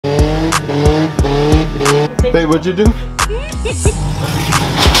Babe, what'd you do?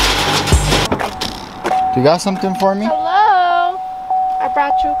 You got something for me? Hello. I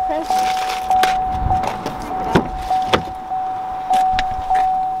brought you a present.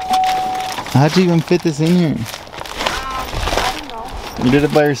 How'd you even fit this in here? I don't know. You did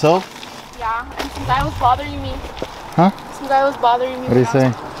it by yourself? Yeah, and some guy was bothering me. Huh? Some guy was bothering me. What did he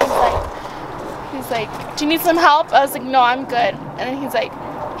say? He's like, do you need some help? I was like, no, I'm good. And then he was like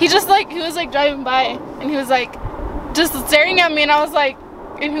driving by, and he was like, just staring at me, and I was like,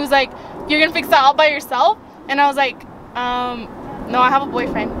 and he was like, you're gonna fix that all by yourself? And I was like, no, I have a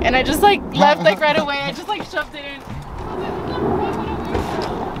boyfriend. And I just like left like right away. I just like shoved it in.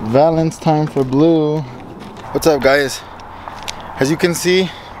 Valence time for Blue. What's up, guys? As you can see,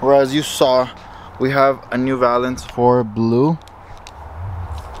 or as you saw, we have a new Valence for Blue.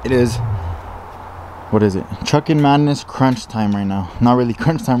 It is, what is it? Truckin' Madness crunch time right now. Not really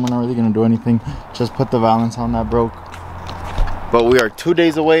crunch time, we're not really gonna do anything. Just put the Valence on that broke. But we are 2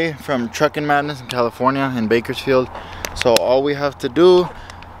 days away from Truckin' Madness in California, in Bakersfield. So all we have to do,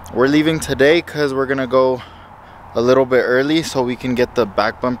 we're leaving today because we're gonna go a little bit early so we can get the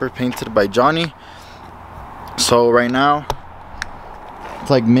back bumper painted by Johnny. So right now, it's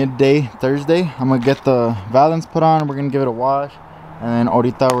like midday Thursday. I'm gonna get the Valence put on, we're gonna give it a wash. And then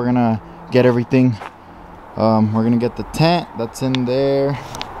ahorita we're gonna get everything. We're gonna get the tent that's in there.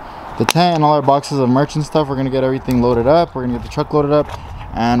 The tent and all our boxes of merch and stuff. We're gonna get everything loaded up. We're gonna get the truck loaded up.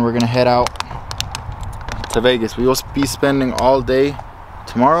 And we're gonna head out to Vegas. We will be spending all day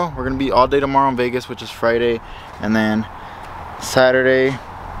tomorrow. We're gonna be all day tomorrow in Vegas, which is Friday. And then Saturday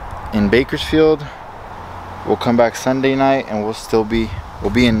in Bakersfield. We'll come back Sunday night and we'll be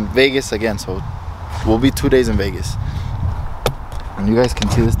in Vegas again. So we'll be 2 days in Vegas. And you guys can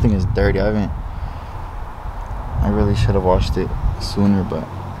see this thing is dirty. I really should have washed it sooner, but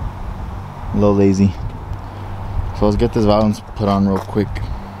a little lazy. So let's get this Valence put on real quick.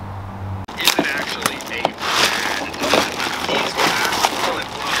 Isn't actually a bad. He's classical at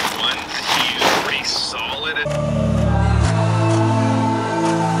 101. He's pretty solid at.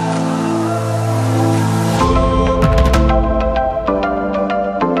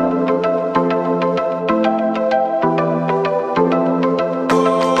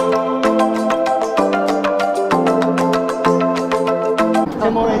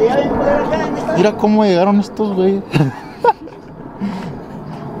 Mira cómo llegaron estos güeyes.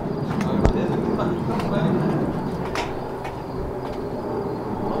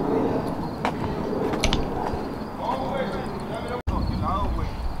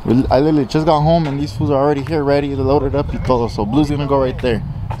 I literally just got home and these fools are already here ready to load it up y todo. So Blue's gonna go right there.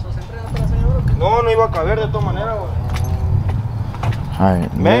 No, no iba a caber de todas maneras, güey.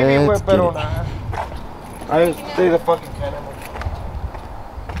 Alright, Maybe, let's güey, pero get it. I stay the fucking cannon.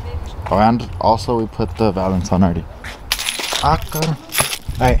 Oh, and also we put the Valence on already.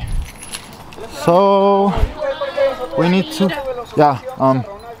 Alright. So we need to, yeah, Open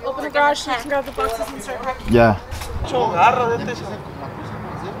the garage so you can grab the boxes and start packing. yeah. No,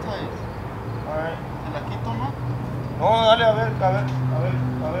 dale, a ver.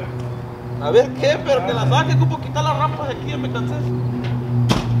 A ver qué, pero que la saque, como quitar las rampas de aquí, ya me cansé.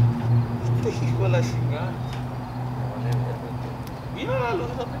 Este hijo de la chingada. Mira la luz,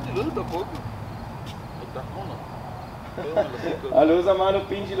 esa pinche luz tampoco. La luz a mano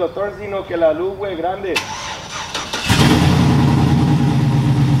pinche doctor, sino que la luz, güey, grande.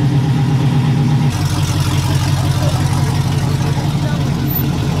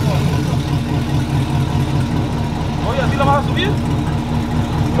 Oye, ¿así la vas a subir?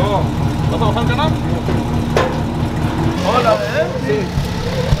 No. ¿Vas a bajar el canal? Hola, sí.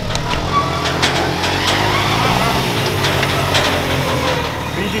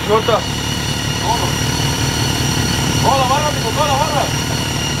 Pinche chota. Toda la barra, mijo, toda la barra.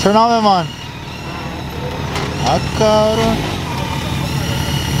 Turn all them on. Cabrón.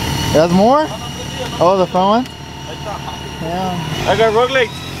 There's more? Oh, the front one? Yeah. I got rock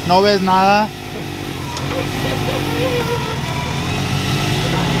lights. No ves nada.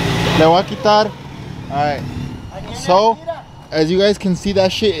 Le voy a quitar. Alright. So, as you guys can see,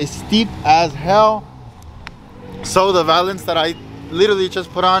 that shit is steep as hell. So the Valence that I literally just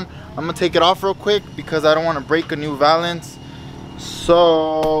put on, I'm gonna take it off real quick because I don't want to break a new Valence.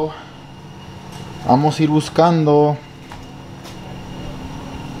 So vamos a ir buscando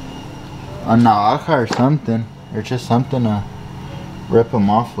a navaja or something, or just something to rip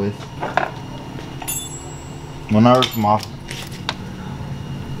them off with. Well, not rip them off.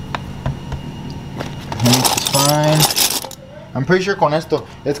 Fine. I'm pretty sure con esto.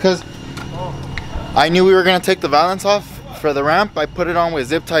 It's because I knew we were gonna take the Valence off for the ramp, I put it on with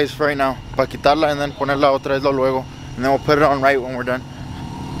zip ties for right now. Para quitarla and then ponerla otra vez luego. And then we'll put it on right when we're done.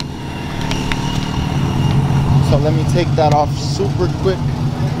 So let me take that off super quick.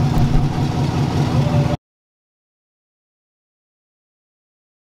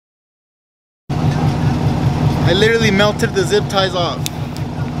 I literally melted the zip ties off.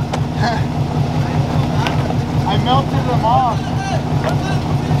 I melted them off.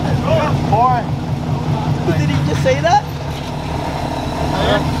 Boy. Did he just say that?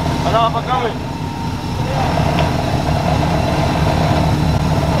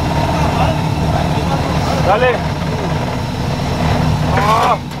 Dale.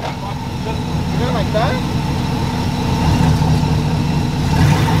 Ah. Like that?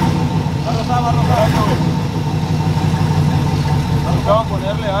 Vamos a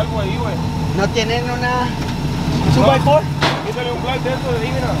ponerle algo ahí, güey. ¿No tienen una... ¿2x4? Quítale un black de eso de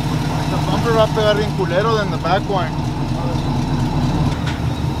ahí, mira. The bumper va a pegar bien culero than the back one.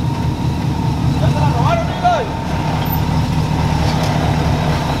 ¿Ya se la robaron, mira?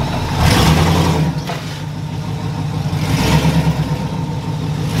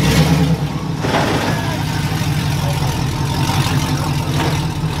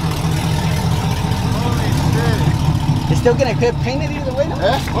 It's still gonna get painted either way, no?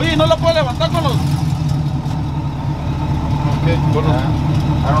 Oye, ¿no la puedo levantar con los...? Okay. I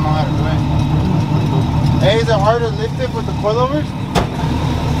don't know how to do it. Hey, is it hard to lift it with the coilovers?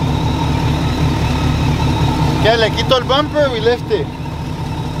 Okay, le quito el bumper, we lift it.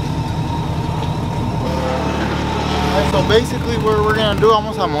 Alright, so basically what we're gonna do,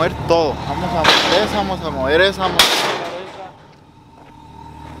 vamos a mover todo. Vamos a mover esa, vamos a mover esa, vamos a mover esa.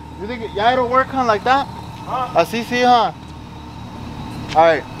 You think yeah, it'll work on like that? Así sí, huh?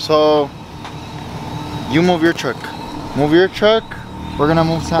 Alright, so you move your truck. Move your truck. We're gonna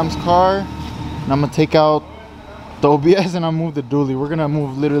move Sam's car. And I'm gonna take out the OBS and I'll move the dually. We're gonna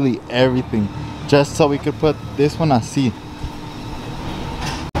move literally everything. Just so we could put this one así.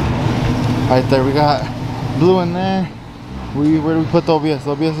 Right there, we got blue in there. Where do we put the OBS?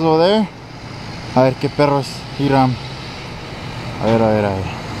 The OBS is over there. A ver, qué perros. Hiram. A ver, a ver, a ver.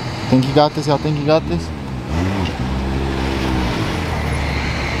 Think you got this, y'all think you got this?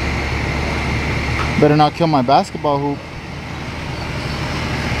 Better not kill my basketball hoop.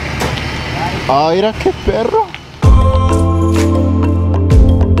 Ah, mira qué perro.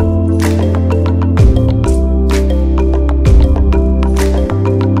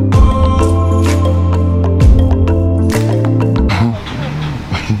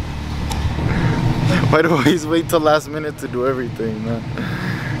 Why do I always wait till last minute to do everything, man?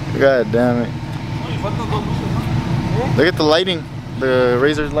 God damn it. Look at the lighting, the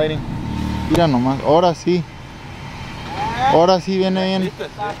Razor's lighting. Mira nomás, ahora sí. Ahora sí viene bien.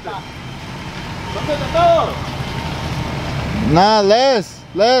 ¿Dónde está todo? Nah, less.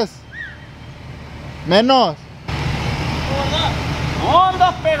 Menos.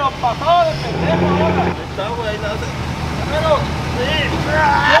 Onda, pero pasado de pendejo ahora. Está, güey, ahí la hace. Pero, sí.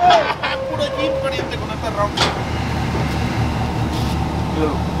 Puro jeep pariente con esta rampa.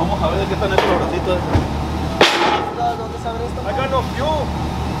 Vamos a ver de qué están estos bracitos. ¿Dónde se abre esto? I got no fuel.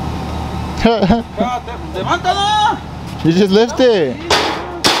 ¡Levántala! You just lift it.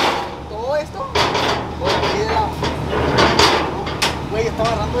 ¿Todo esto? Oye, aquí de la... Güey, está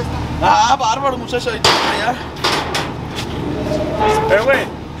agarrando esta. Ah, bárbaro, muchacho. Allá. Güey.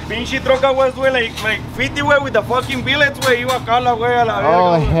 Pinche troca, güey, like 50, güey, with the fucking billets, güey. Iba acá la, güey, a la verga.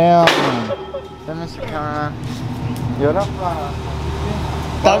 Oh, hell no. That Mr. Cameraman. ¿Y ahora?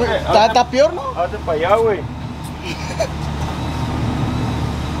 ¿Está peor, no? Hazte para allá, güey.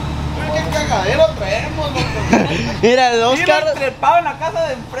 ¿Qué cagadero traemos, loco? Mira, dos carros. Trepado en la casa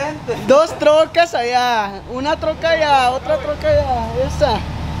de enfrente. Dos trocas allá. Una troca allá, otra troca allá. Esa.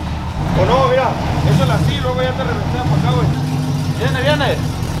 O no, mira, eso es así, luego ya te regresé para acá, güey. Viene.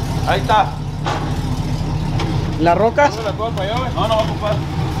 Ahí está. ¿Las rocas? ¿No la cojo para allá, güey? No, va a ocupar.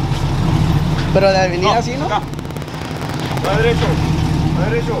 Pero de venir así, ¿no? Acá. Va derecho.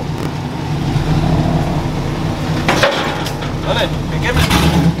 Dale, que queme.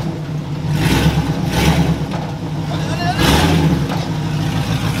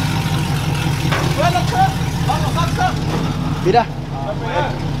 Vamos, acá. Mira.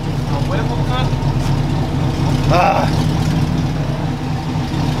 No podemos buscar. Ah.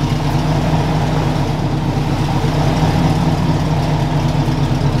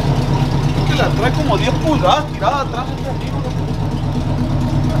 Es que la trae como 10 pulgadas tirada atrás de este amigo.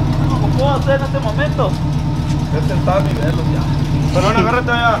 ¿Cómo puedo hacer en este momento? Este está a nivel ya. Perdón,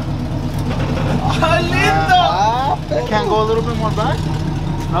 agárrate allá. ¡Ay, lindo! Ah, I can't go a little bit more back?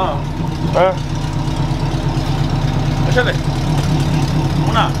 No. Échale.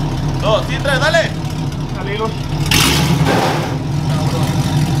 1, 2, sí, 3, dale. Dale, hilo.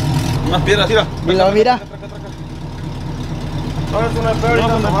 Más piedras, mira. Mira, mira. No, es una piedra,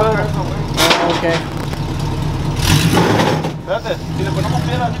 no, Ok. Espérate, si le ponemos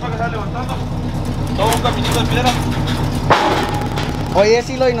piedra así para que se vaya levantando. Todo un caminito de piedra. Oye,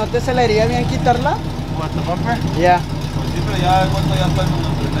 Silo, ¿y no te acelería bien quitarla? What the bumper? Ya. Pues sí, pero ya de cuenta ya está como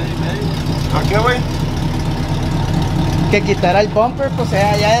entre medio y medio. ¿A qué, güey? Que quitara el bumper, pues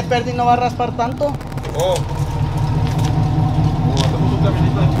ya de perdi no va a raspar tanto. Oh. Hacemos un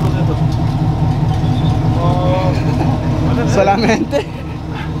caminito de puros de esos. Oh. Solamente.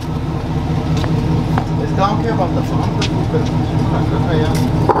 It's don't care about the bumper, pero la cosa ya.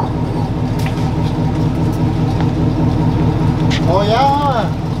 Oh, ya.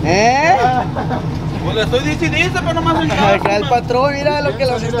 Pues le estoy diciendo, pero no me hacen Acá el patrón, mira lo que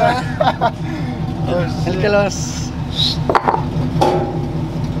los está. El que los.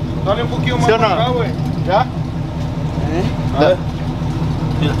 Dale un poquito más ¿Sí o no? para acá, güey. ¿Ya? A ver.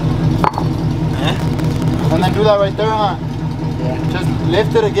 Mira. And then do that right there, huh? Yeah. Just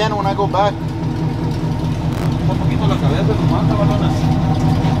lift it again when I go back. Un poquito la cabeza nomás, cabalonas.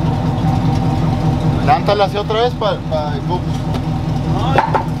 Levántala hacia otra vez para go. Ay.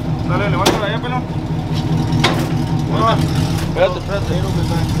 Dale, levántala allá, pelón. Uno más. Espérate.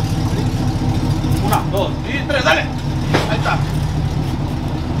 1, 2 y 3, dale. Ahí está.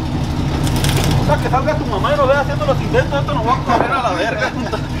 O sea, que salga tu mamá y lo vea haciendo los inventos, esto nos va a correr a la verga.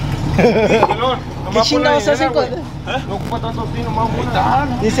 Pelón, ¿Qué chingados hacen con.? No ocupa tanto así, nomás una.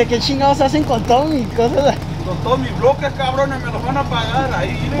 Dice, ¿qué chingados hacen con todo mis cosas? Con todos mis bloques, cabrones, me los van a pagar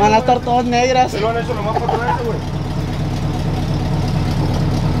ahí. Van a estar todas negras. Pelón, eso nomás por traerte, güey.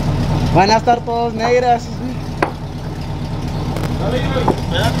 Van a estar todas negras. Dale, güey.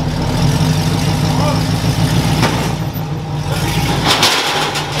 Espera.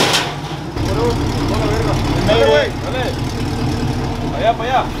 Dale, güey, dale. Allá, para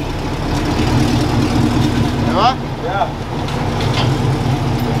allá. ¿Me va? Ya.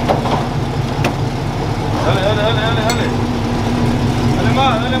 Dale.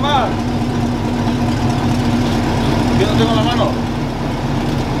 Dale más. ¿Qué no tengo la mano?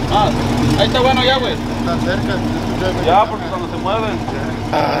 Ah, ahí está bueno ya, güey. Está cerca. Ya, porque cuando se mueven.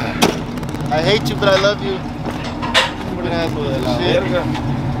 I hate you, but I love you. Pedazo de la Verga.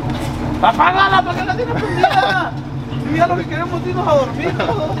 ¡Apágala! ¿Para qué la tienes prendida? Sí, ya lo que queremos es irnos a dormir.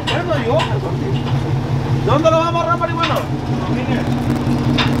 Bueno, yo a dormir. ¿De dónde lo vamos a amarrar, marihuano?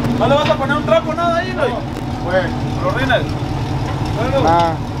 ¿No le vas a poner un trapo nada ahí, güey? Where? ¿Los rines? Bueno,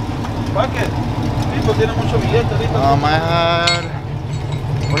 Nah. ¿para qué? Sí, pues tiene mucho billete ahorita. Oh my god.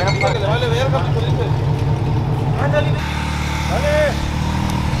 Diga que le vale verga, mi dice. Ándale, dale.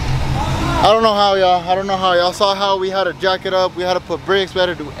 I don't know how, y'all. I don't know how. Y'all saw how we had to jack it up. We had to put brakes. We had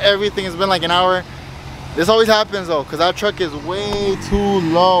to do everything. It's been like an hour. This always happens though, because that truck is way too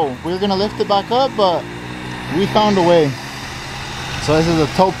low. We were going to lift it back up, but we found a way. So this is a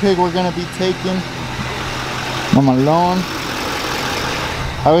tow pig we're going to be taking. I'm alone.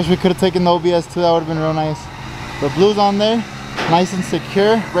 I wish we could have taken the OBS too. That would have been real nice. The blue's on there. Nice and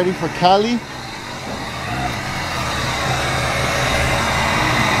secure. Ready for Cali.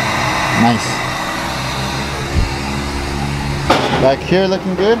 Nice. Back here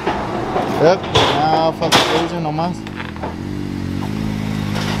looking good. Yep. Now fuck the laser, no más.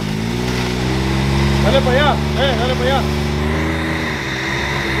 Dale para allá, dale para allá.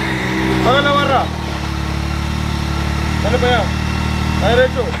 Haga la barra. Dale para allá. A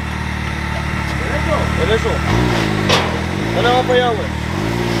derecho. Derecho. Dale va para allá, güey.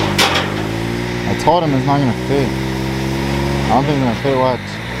 I told him it's not gonna fit. I don't think it's gonna fit. Watch.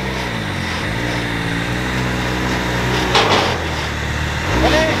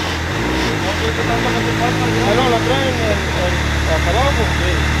 Dale. No, la traen hasta abajo.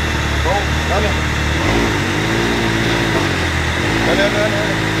 Sí. No, dale. Dale.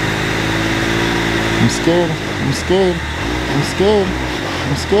 I'm scared. I'm scared. I'm scared.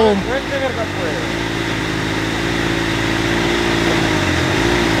 I'm scared. Vete, verga, pues.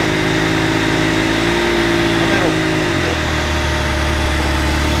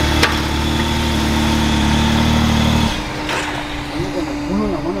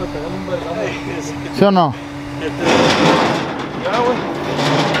 ¿Sí o no? Ya, güey.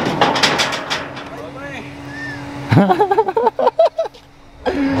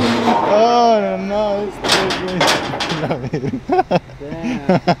 Oh no,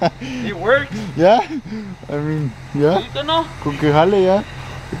 It works. Yeah? I mean, yeah. ¿Ahorita no? Con que jale ya.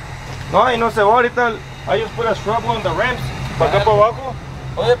 No, y no se va ahorita. I just put a strap on the ramps. Para acá para abajo.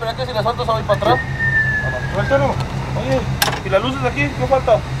 Oye, pero es que si le suelto se va a ir para atrás. Suéltalo. Oye, ¿y las luces aquí? ¿Qué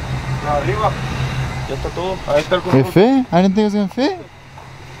falta? Arriba. Ya está todo. Ahí está el It control. fit? I didn't think it was gonna fit.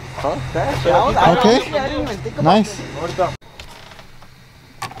 Okay. Nice. Ahorita.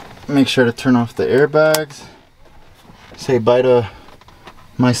 Make sure to turn off the airbags. Say bye to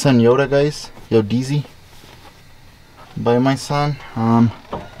my son Yoda, guys. Yo, DZ. Bye, my son.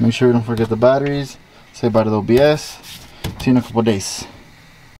 Make sure we don't forget the batteries. Say bye to the OBS. See you in a couple days.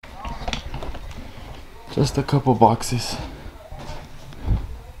 Just a couple boxes.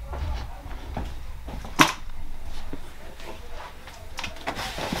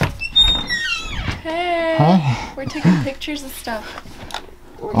 Hey. Hi. We're taking pictures of stuff.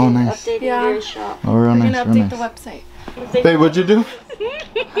 Oh, nice. Yeah. Oh, real We're nice. gonna Real update the nice. website. Babe, what'd you do?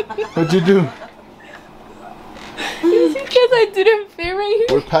 What'd you do? It's because I didn't fit right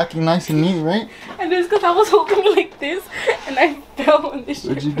here. We're packing nice and neat, right? And it's because I was holding it like this and I fell on this shit.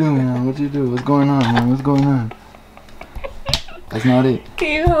 What'd you do, man? What'd you do? What's going on, man? What's going on? That's not it.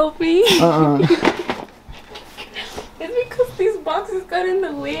 Can you help me? Uh-uh. It's because these boxes got in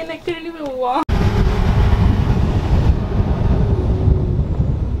the way and I couldn't even walk.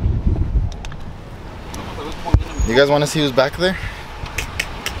 You guys want to see who's back there?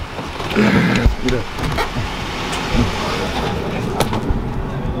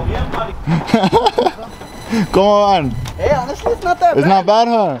 Come on. Hey, honestly, it's not that It's bad. not bad,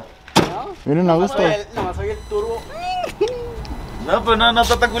 huh? No. Miren a gusto. Nomás oye el turbo. No, pues no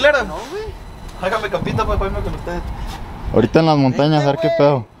está tan culera. No, güey. Hágame capita para irme con ustedes. Ahorita en las montañas, a ver qué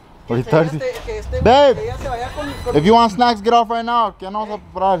pedo. Ahorita, a ver si- Babe, Babe. que ella se vaya con If you want snacks, get off right now. Que ya no vamos a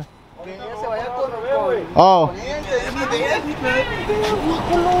preparar. que ella se vaya con Oh.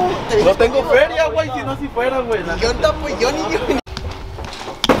 No tengo feria, güey, si no si fuera, güey. yo ni yo.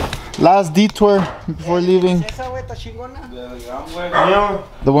 Last detour before leaving. Esa güey está chingona.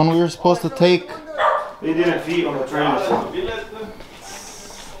 The one we were supposed to take. They didn't feed on the trailer.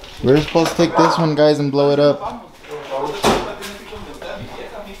 We were supposed to take this one, guys, and blow it up.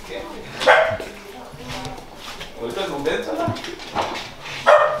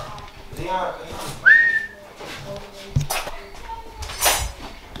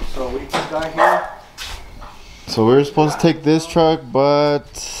 So we just got here. So we were supposed to take this truck,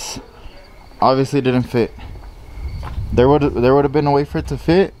 but obviously it didn't fit. There would have been a way for it to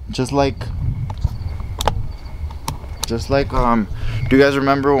fit, just like do you guys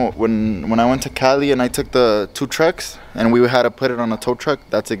remember when I went to Cali and I took the 2 trucks and we had to put it on a tow truck?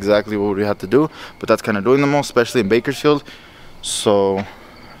 That's exactly what we had to do, but that's kind of doing the most, especially in Bakersfield. So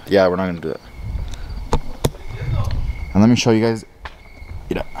yeah, we're not gonna do that. And let me show you guys.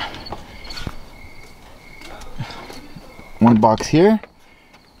 One box here.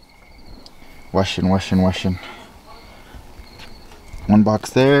 Washing. One box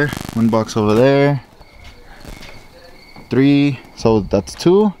there, one box over there. 3, so that's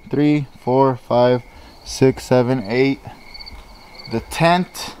 2, 3, 4, 5, 6, 7, 8. The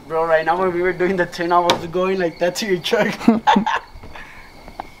tent. Bro, right now when we were doing the turn, I was going like that to your truck.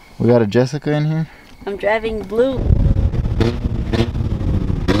 We got a Jessica in here. I'm driving blue.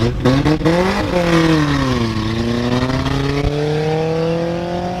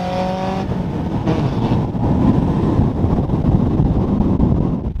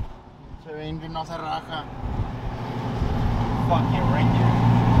 No se raja.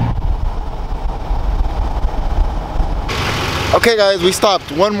 Okay guys, we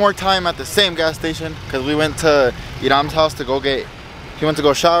stopped one more time at the same gas station because we went to Iram's house to go get, he went to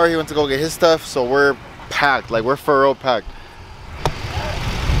go shower, he went to go get his stuff, so we're packed, like we're for real packed.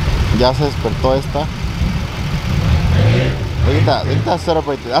 Ya se despertó esta. Look at that setup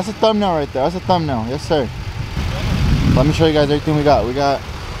right there. That's a thumbnail right there, that's a thumbnail, yes sir. Let me show you guys everything we got. We got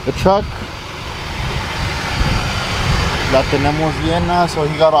the truck. La tenemos llena, so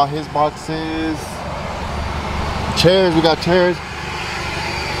he got all his boxes. Chairs, we got chairs.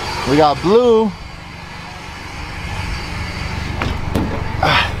 We got blue.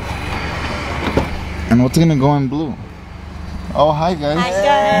 And what's gonna go in blue? Oh, hi guys. Hi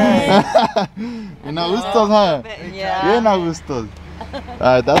guys. You're not gustos, huh? Yeah. You're not gustos.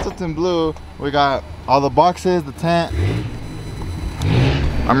 Alright, that's what's in blue. We got all the boxes, the tent.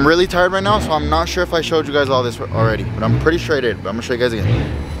 I'm really tired right now, so I'm not sure if I showed you guys all this already, but I'm pretty sure I did. But I'm gonna show you guys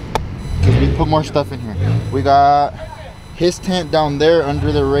again. Cause we put more stuff in here. We got his tent down there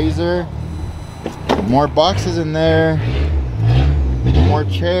under the Razor. More boxes in there. More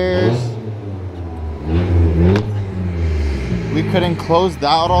chairs. We couldn't close that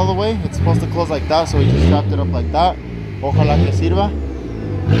out all the way. It's supposed to close like that, so we just strapped it up like that. Ojalá que sirva.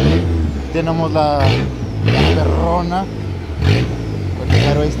 Tenemos la perrona.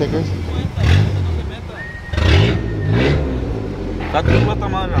 Highway stickers. Saca tu esta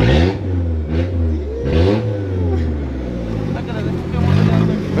mano. Sácale, deja que vamos a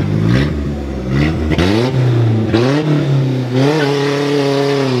tener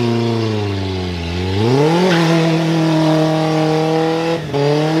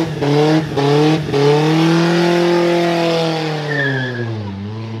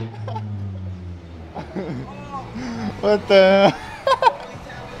What the?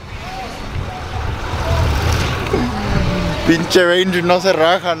 Pinche Ranger no se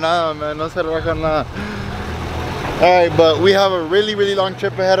raja nada, man. No se raja nada. Alright, but we have a really, really long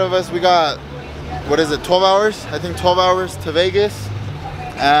trip ahead of us. We got, what is it, 12 hours? I think 12 hours to Vegas.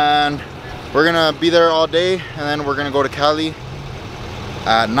 And we're gonna be there all day. And then we're gonna go to Cali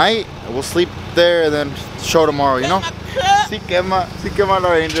at night. We'll sleep there and then show tomorrow, you know? Si quema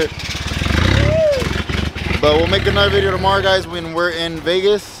la Ranger. But we'll make another video tomorrow, guys, when we're in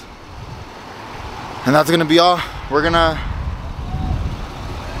Vegas. And that's gonna be all. We're gonna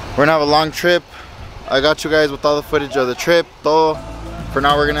have a long trip. I got you guys with all the footage of the trip. Todo. For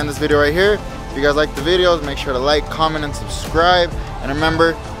now, we're gonna end this video right here. If you guys like the videos, make sure to like, comment, and subscribe. And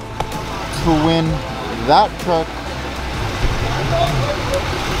remember to win that truck,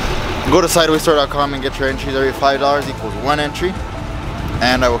 go to sidewaystore.com and get your entries. Every $5 equals 1 entry.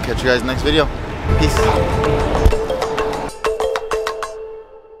 And I will catch you guys next video. Peace.